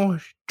original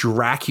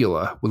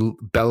Dracula with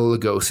Bela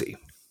Lugosi.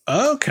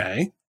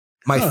 Okay.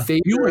 My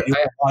favorite. You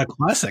have a lot of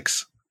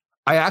classics.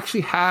 I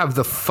actually have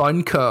the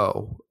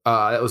Funko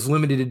that was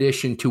limited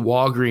edition to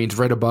Walgreens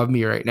right above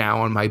me right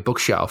now on my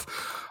bookshelf.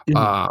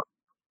 I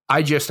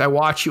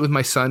watched it with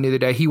my son the other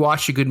day. He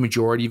watched a good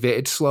majority of it.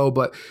 It's slow,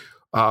 but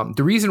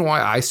the reason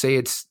why I say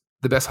it's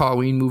the best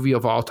Halloween movie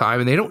of all time,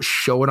 and they don't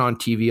show it on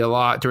TV a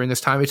lot during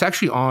this time. It's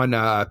actually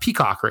on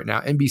Peacock right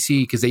now,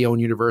 NBC, because they own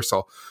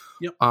Universal.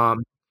 Yep.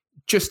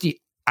 Just the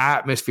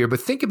atmosphere.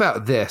 But think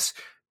about this.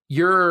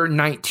 You're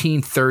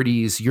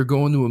 1930s. You're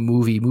going to a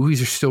movie.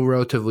 Movies are still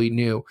relatively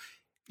new.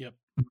 Yep.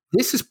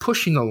 This is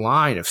pushing the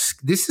line of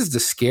this is the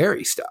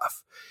scary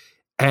stuff.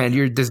 And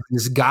you're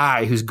this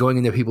guy who's going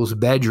into people's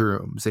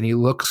bedrooms and he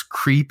looks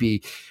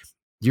creepy.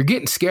 You're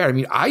getting scared. I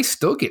mean, I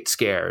still get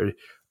scared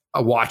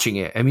watching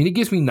it. I mean, it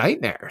gives me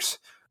nightmares.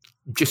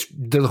 Just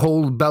the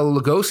whole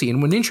Bela Lugosi.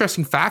 And one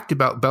interesting fact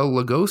about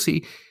Bela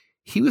Lugosi,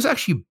 he was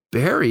actually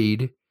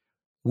buried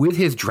with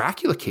his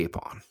Dracula cape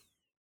on.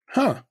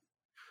 Huh.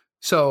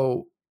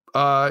 So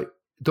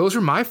those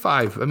are my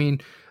 5. I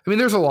mean,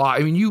 there's a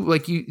lot. I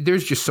mean,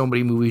 there's just so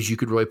many movies you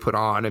could really put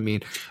on. I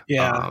mean,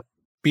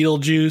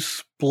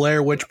 Beetlejuice,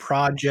 Blair Witch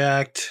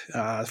Project,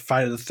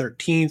 Friday the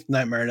 13th,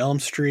 Nightmare on Elm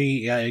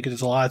Street. Yeah,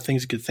 there's a lot of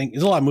things you could think.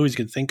 There's a lot of movies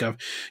you could think of.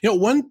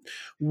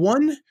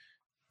 One.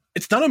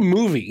 It's not a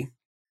movie,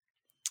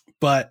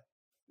 but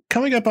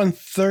coming up on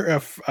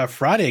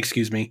Friday,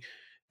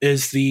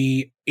 is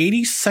the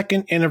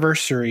 82nd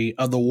anniversary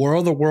of the War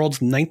of the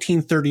Worlds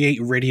 1938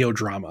 radio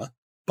drama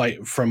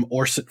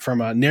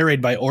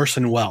narrated by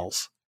Orson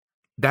Welles.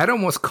 That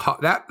almost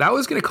that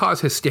was going to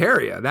cause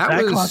hysteria. That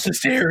caused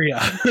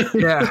hysteria.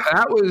 Yeah,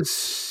 that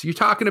was. You're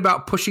talking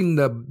about pushing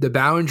the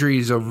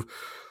boundaries of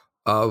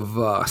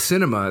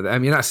cinema. I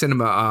mean, not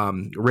cinema,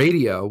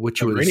 radio,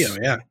 which was radio,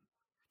 yeah,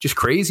 just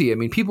crazy. I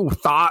mean, people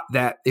thought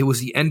that it was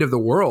the end of the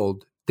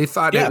world. They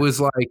thought it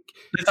was like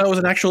they thought it was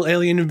an actual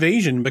alien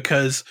invasion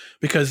because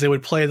they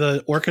would play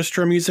the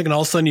orchestra music, and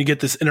all of a sudden you get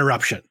this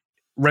interruption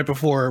right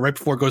before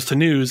it goes to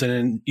news, and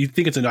then you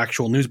think it's an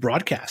actual news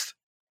broadcast.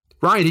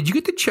 Ryan, did you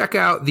get to check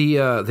out the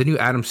new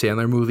Adam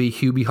Sandler movie,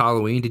 Hubie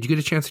Halloween? Did you get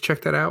a chance to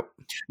check that out?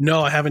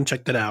 No, I haven't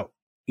checked it out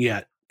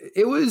yet.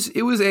 It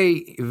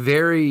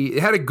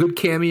had a good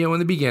cameo in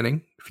the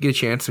beginning. If you get a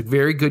chance, a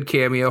very good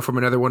cameo from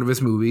another one of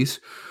his movies.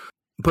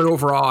 But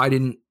overall,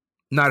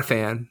 not a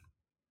fan.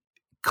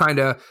 Kind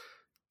of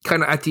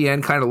at the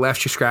end, kind of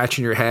left you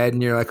scratching your head,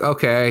 and you're like,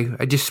 okay,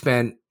 I just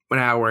spent an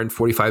hour and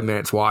 45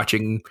 minutes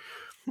watching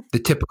the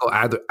typical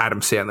Adam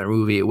Sandler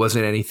movie. It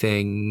wasn't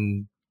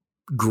anything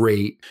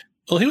great.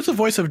 Well, he was the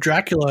voice of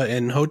Dracula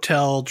in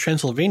Hotel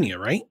Transylvania,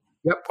 right?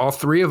 Yep, all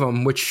 3 of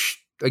them,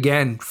 which,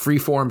 again,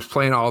 Freeform's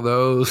playing all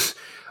those.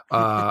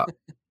 But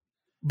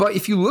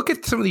if you look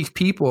at some of these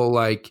people,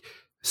 like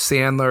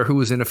Sandler, who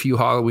was in a few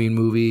Halloween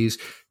movies,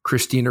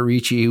 Christina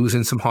Ricci, who was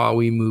in some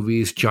Halloween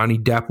movies, Johnny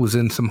Depp was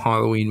in some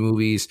Halloween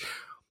movies,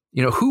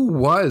 who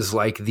was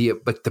like the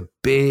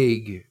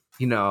big,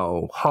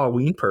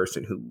 Halloween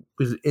person who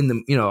was in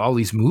the, all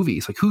these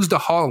movies? Like, who's the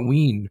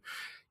Halloween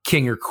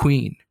king or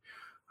queen?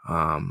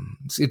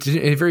 It's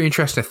very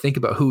interesting to think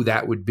about who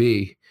that would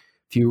be.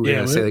 If you were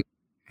going to say,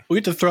 we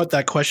have to throw out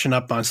that question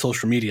up on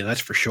social media,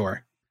 that's for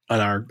sure, on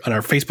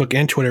our Facebook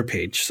and Twitter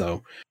page.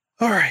 So,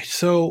 all right.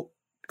 So,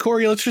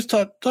 Corey, let's just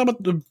talk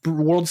about the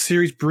World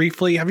Series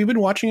briefly. Have you been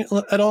watching it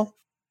at all?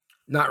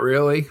 Not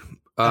really.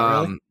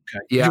 Not really? Okay.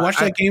 Yeah, did you watch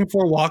that Game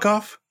 4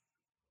 walk-off?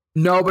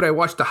 No, but I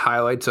watched the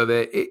highlights of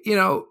it.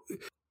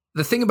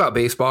 The thing about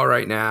baseball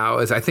right now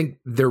is I think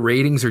their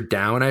ratings are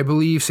down, I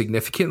believe,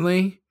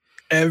 significantly.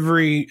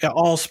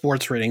 All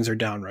sports ratings are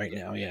down right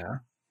now. Yeah.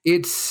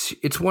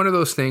 It's one of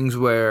those things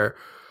where,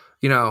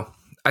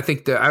 I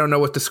think I don't know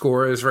what the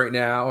score is right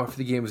now, if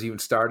the game has even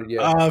started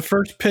yet.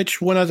 First pitch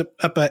went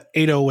up at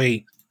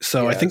 8:08.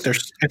 So yeah, I think they're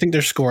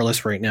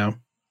scoreless right now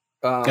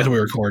as we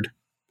record.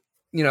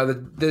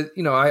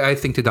 I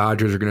think the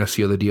Dodgers are going to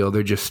seal the deal.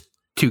 They're just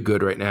too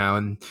good right now,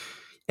 and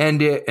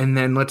end it, and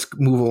then let's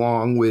move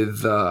along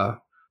with the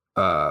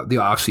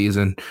off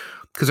season,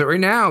 because right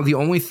now the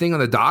only thing on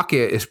the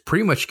docket is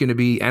pretty much going to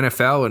be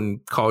NFL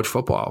and college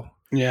football.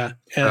 Yeah,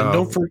 and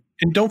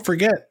don't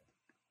forget,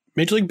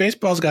 Major League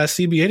Baseball's got a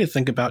CBA to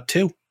think about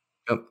too.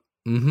 Yep.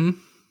 Mm-hmm.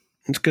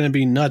 It's going to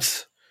be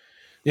nuts.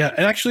 Yeah,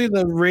 and actually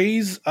the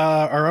Rays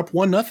are up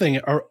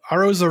 1-0.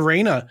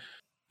 Arozarena,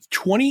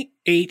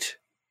 28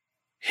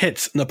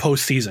 hits in the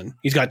postseason.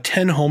 He's got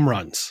 10 home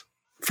runs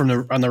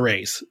on the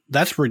Rays.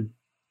 That's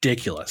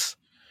ridiculous.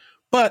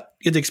 But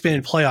it's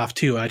expanded playoff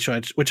too,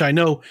 actually, which I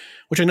know,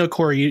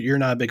 Corey, you're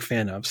not a big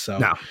fan of. So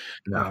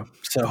no.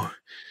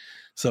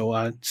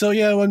 So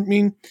yeah, I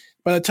mean,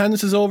 by the time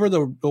this is over,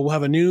 we'll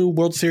have a new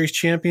World Series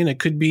champion. It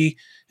could be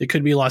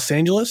Los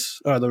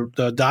Angeles,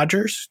 the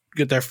Dodgers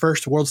get their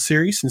first World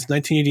Series since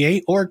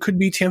 1988, or it could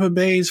be Tampa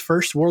Bay's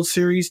first World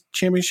Series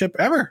championship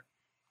ever.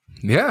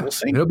 Yeah, we'll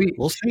see. It'll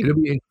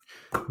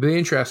be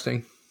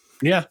interesting.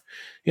 Yeah.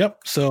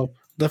 Yep. So,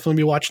 definitely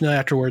be watching that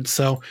afterwards.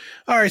 So,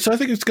 all right. So I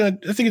think it's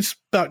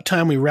about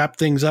time we wrap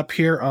things up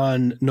here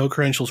on No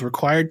Credentials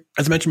Required.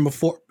 As I mentioned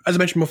before,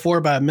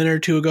 about a minute or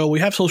two ago, we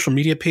have social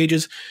media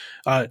pages.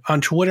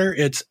 On Twitter,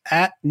 it's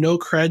at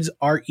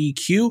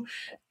NoCredsREQ.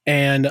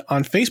 And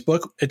on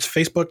Facebook, it's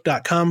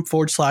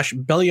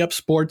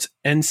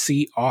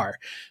facebook.com/BellyUpSportsNCR.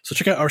 So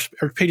check out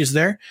our pages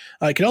there.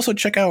 You can also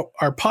check out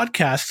our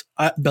podcast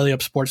at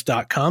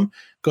BellyUpSports.com.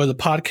 Go to the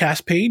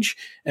podcast page,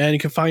 and you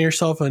can find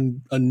yourself a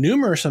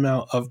numerous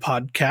amount of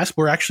podcasts.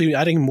 We're actually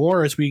adding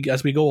more as we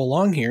go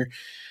along here.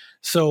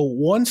 So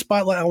one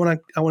spotlight I want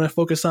to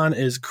focus on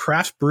is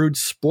Craft Brewed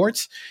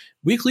Sports,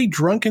 weekly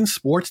drunken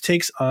sports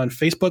takes on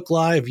Facebook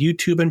Live,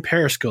 YouTube, and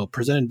Periscope,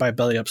 presented by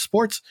Belly Up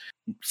Sports.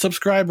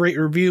 Subscribe, rate,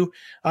 review.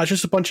 It's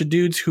just a bunch of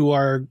dudes who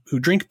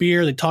drink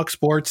beer, they talk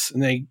sports,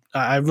 and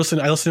I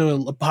listened to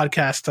a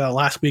podcast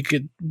last week.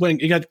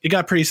 It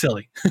got pretty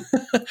silly.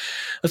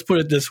 Let's put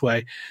it this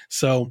way.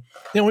 So,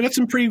 we got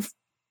some pretty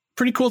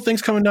cool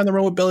things coming down the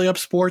road with Belly Up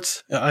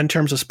Sports in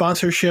terms of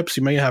sponsorships.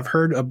 You may have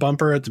heard a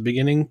bumper at the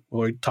beginning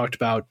where we talked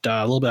about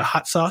a little bit of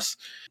hot sauce,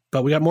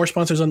 but we got more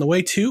sponsors on the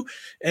way too,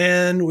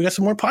 and we got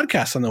some more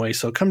podcasts on the way.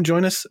 So come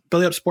join us,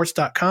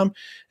 bellyupsports.com.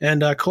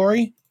 And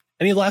Corey,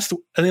 any last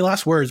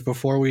words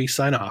before we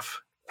sign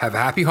off? Have a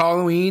happy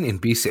Halloween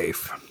and be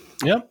safe.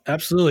 Yep,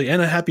 absolutely.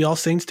 And a happy All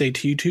Saints Day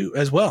to you too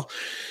as well.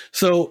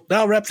 So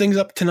that'll wrap things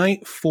up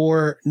tonight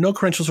for No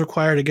Credentials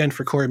Required. Again,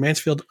 for Corey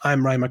Mansfield,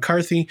 I'm Ryan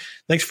McCarthy.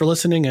 Thanks for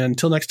listening, and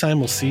until next time,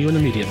 we'll see you in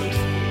the media booth.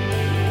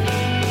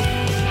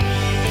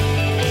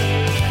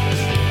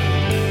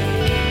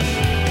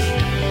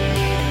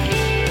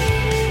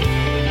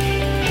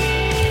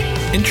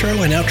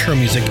 Intro and outro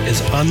music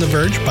is On the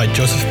Verge by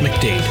Joseph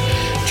McDade.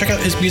 Check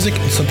out his music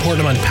and support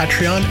him on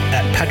Patreon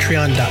at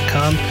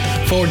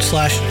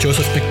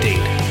patreon.com/Joseph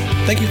McDade.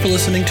 Thank you for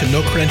listening to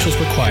No Credentials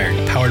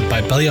Required, powered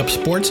by Belly Up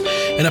Sports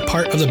and a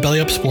part of the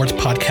Belly Up Sports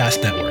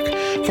Podcast Network.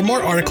 For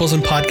more articles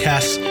and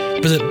podcasts,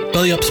 visit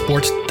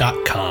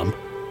bellyupsports.com.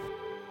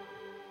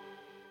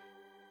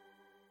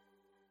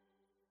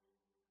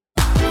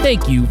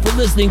 Thank you for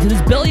listening to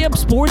this Belly Up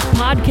Sports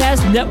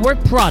Podcast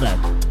Network product.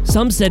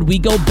 Some said we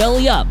go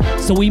belly up,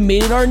 so we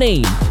made it our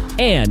name,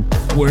 and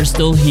we're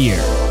still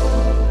here.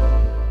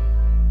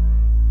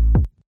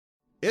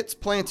 It's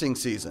planting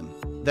season.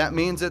 That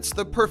means it's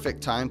the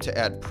perfect time to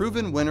add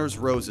Proven Winners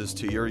roses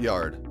to your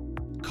yard.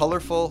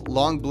 Colorful,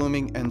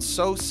 long-blooming, and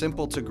so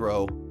simple to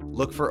grow,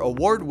 look for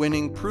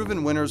award-winning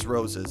Proven Winners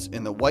roses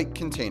in the white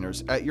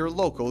containers at your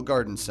local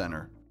garden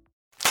center.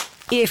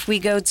 If we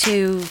go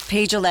to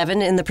page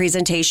 11 in the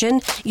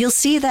presentation, you'll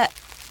see that...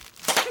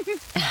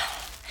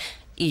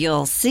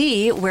 You'll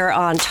see we're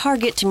on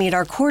target to meet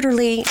our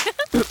quarterly...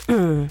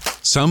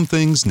 Some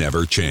things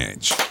never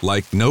change,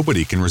 like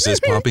nobody can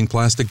resist popping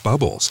plastic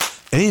bubbles.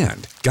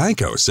 And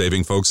Geico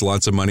saving folks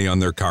lots of money on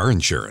their car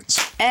insurance.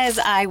 As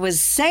I was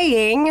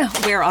saying,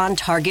 we're on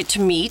target to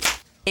meet...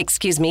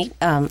 Excuse me,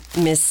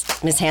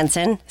 Miss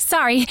Hansen.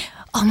 Sorry,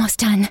 almost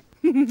done.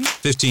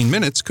 15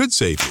 minutes could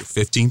save you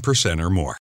 15% or more.